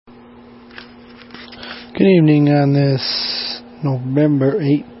Good evening on this November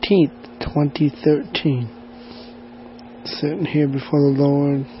 18th, 2013. Sitting here before the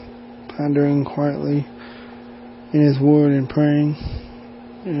Lord, pondering quietly in His Word and praying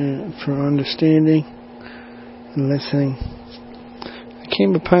for understanding and listening. I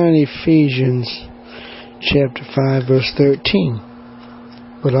came upon Ephesians chapter 5, verse 13.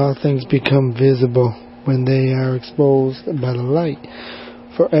 But all things become visible when they are exposed by the light.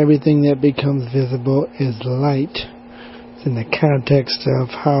 For everything that becomes visible is light. It's in the context of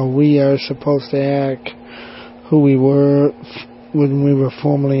how we are supposed to act, who we were when we were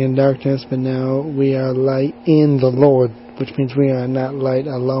formerly in darkness, but now we are light in the Lord, which means we are not light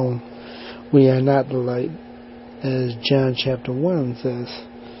alone. We are not the light, as John chapter 1 says.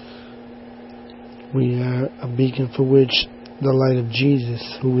 We are a beacon for which the light of Jesus,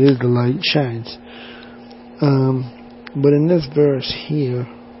 who is the light, shines. But in this verse here,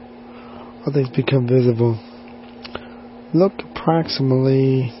 all things become visible. Look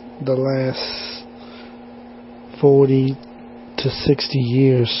approximately the last 40 to 60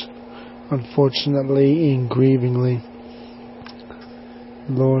 years, unfortunately and grievingly.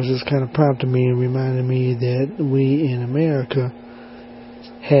 The Lord just kind of prompted me and reminded me that we in America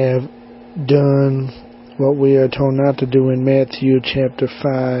have done what we are told not to do in Matthew chapter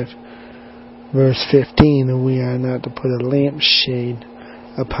 5, verse 15, and we are not to put a lampshade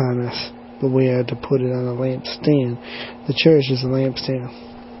upon us, but we are to put it on a lampstand. The church is a lampstand.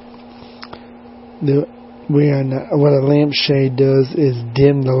 We are not. What a lampshade does is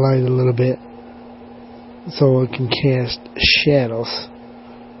dim the light a little bit, so it can cast shadows.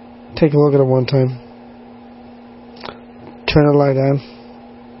 Take a look at it one time. Turn the light on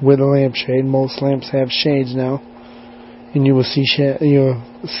with a lampshade. Most lamps have shades now, and you will see shadows.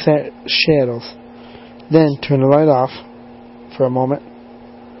 Then turn the light off for a moment.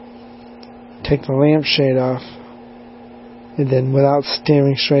 Take the lampshade off, and then without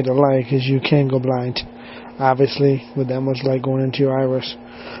staring straight at the light, because you can go blind, obviously, with that much light going into your iris.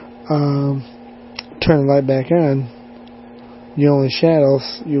 Turn the light back on. The only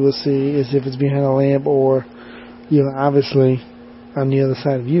shadows you will see is if it's behind a lamp or, obviously on the other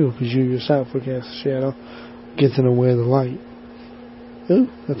side of you, because you yourself will cast a shadow, gets in the way of the light. Ooh,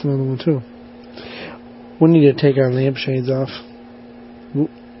 that's another one too. We need to take our lampshades off.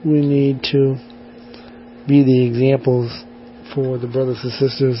 We need to be the examples for the brothers and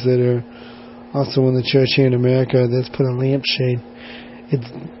sisters that are also in the church here in America that's put a lampshade. It's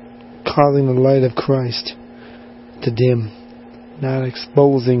causing the light of Christ to dim, not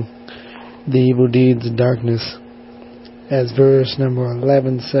exposing the evil deeds of darkness. As verse number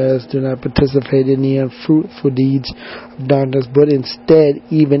 11 says, do not participate in the unfruitful deeds of darkness, but instead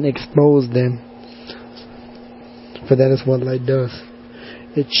even expose them. For that is what light does.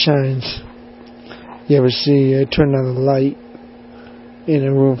 It shines. You ever see turn on a light in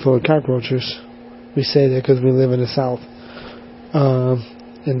a room full of cockroaches? We say that because we live in the South.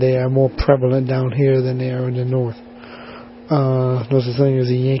 And they are more prevalent down here than they are in the North. There's a thing as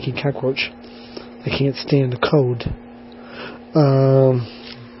a Yankee cockroach. They can't stand the cold.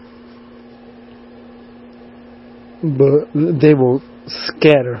 But they will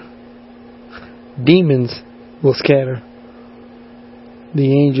scatter. Demons will scatter.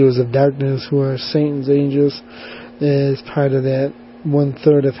 The angels of darkness, who are Satan's angels, is part of that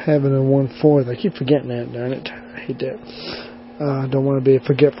 1/3 of heaven and 1/4. I keep forgetting that, darn it. I hate that. I don't want to be a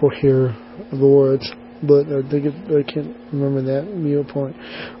forgetful hearer of the words, but I can't remember that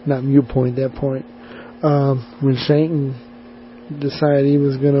that point. When Satan decided he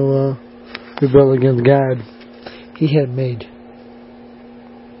was going to rebel against God, he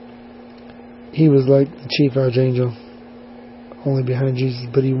was like the chief archangel, only behind Jesus,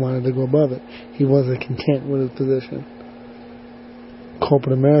 but he wanted to go above it. He wasn't content with his position.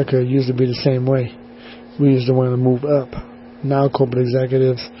 Corporate America used to be the same way. We used to want to move up. Now corporate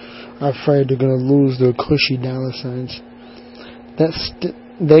executives are afraid they're going to lose their cushy dollar signs.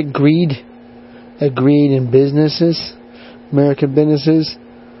 That greed in businesses, American businesses,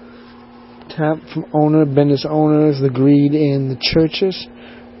 business owners, the greed in the churches,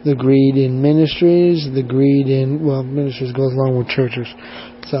 the greed in ministries, the greed in, ministries goes along with churches.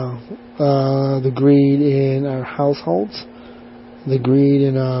 So, the greed in our households, the greed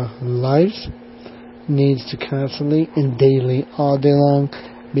in our lives needs to constantly and daily, all day long,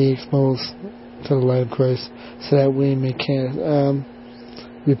 be exposed to the light of Christ, so that we may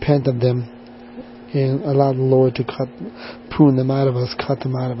repent of them and allow the Lord to prune them out of us, cut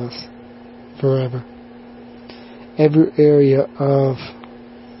them out of us forever. Every area of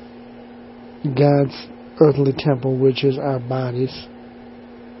God's earthly temple, which is our bodies,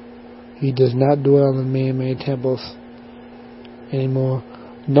 He does not dwell in the man-made temples anymore.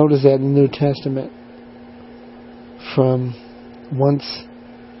 Notice that in the New Testament, from once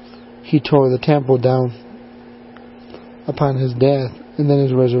he tore the temple down upon his death and then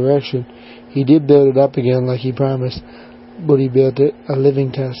his resurrection, he did build it up again like he promised, but he built it a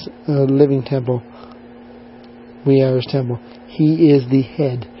living temple. We are his temple. He is the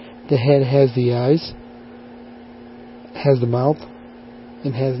head. The head has the eyes, has the mouth,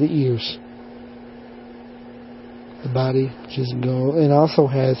 and has the ears. The body just go, and also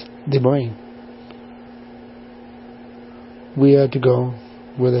has the brain. We are to go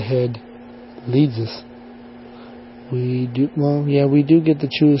where the head leads us. We do get to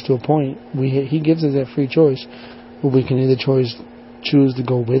choose to a point. He gives us that free choice, but we can either choose to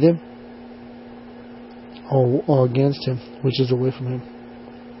go with him or against him, which is away from him.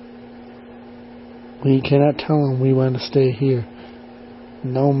 We cannot tell him we want to stay here.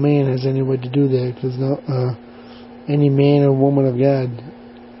 No man has any way to do that, because any man or woman of God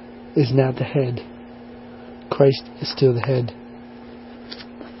is not the head. Christ is still the head.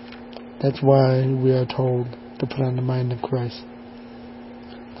 That's why we are told to put on the mind of Christ.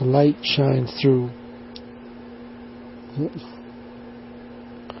 The light shines through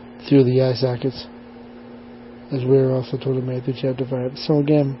the eye sockets, as we are also told in Matthew chapter 5. So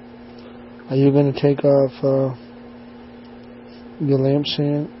again, are you going to take off your lamp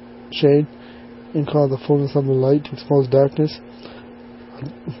shade and call the fullness of the light to expose darkness?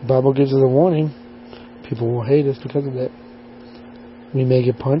 The Bible gives us a warning. People will hate us because of that. We may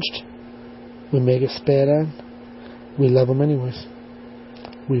get punched. We may get spat on. We love them anyways.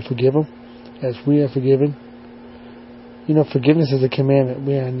 We forgive them as we are forgiven. You know, forgiveness is a commandment.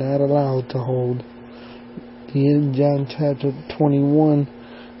 We are not allowed to hold. In John chapter 21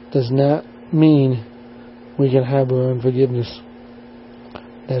 does not mean we can harbor unforgiveness.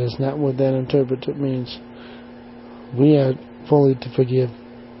 That is not what that interpreter means. We are fully to forgive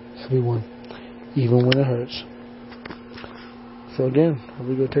everyone, even when it hurts. So again, are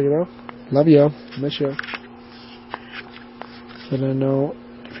we going to take it off? Love y'all. Miss y'all. And I know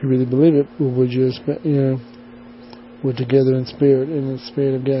if you really believe it, we're together in spirit, in the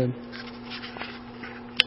spirit of God.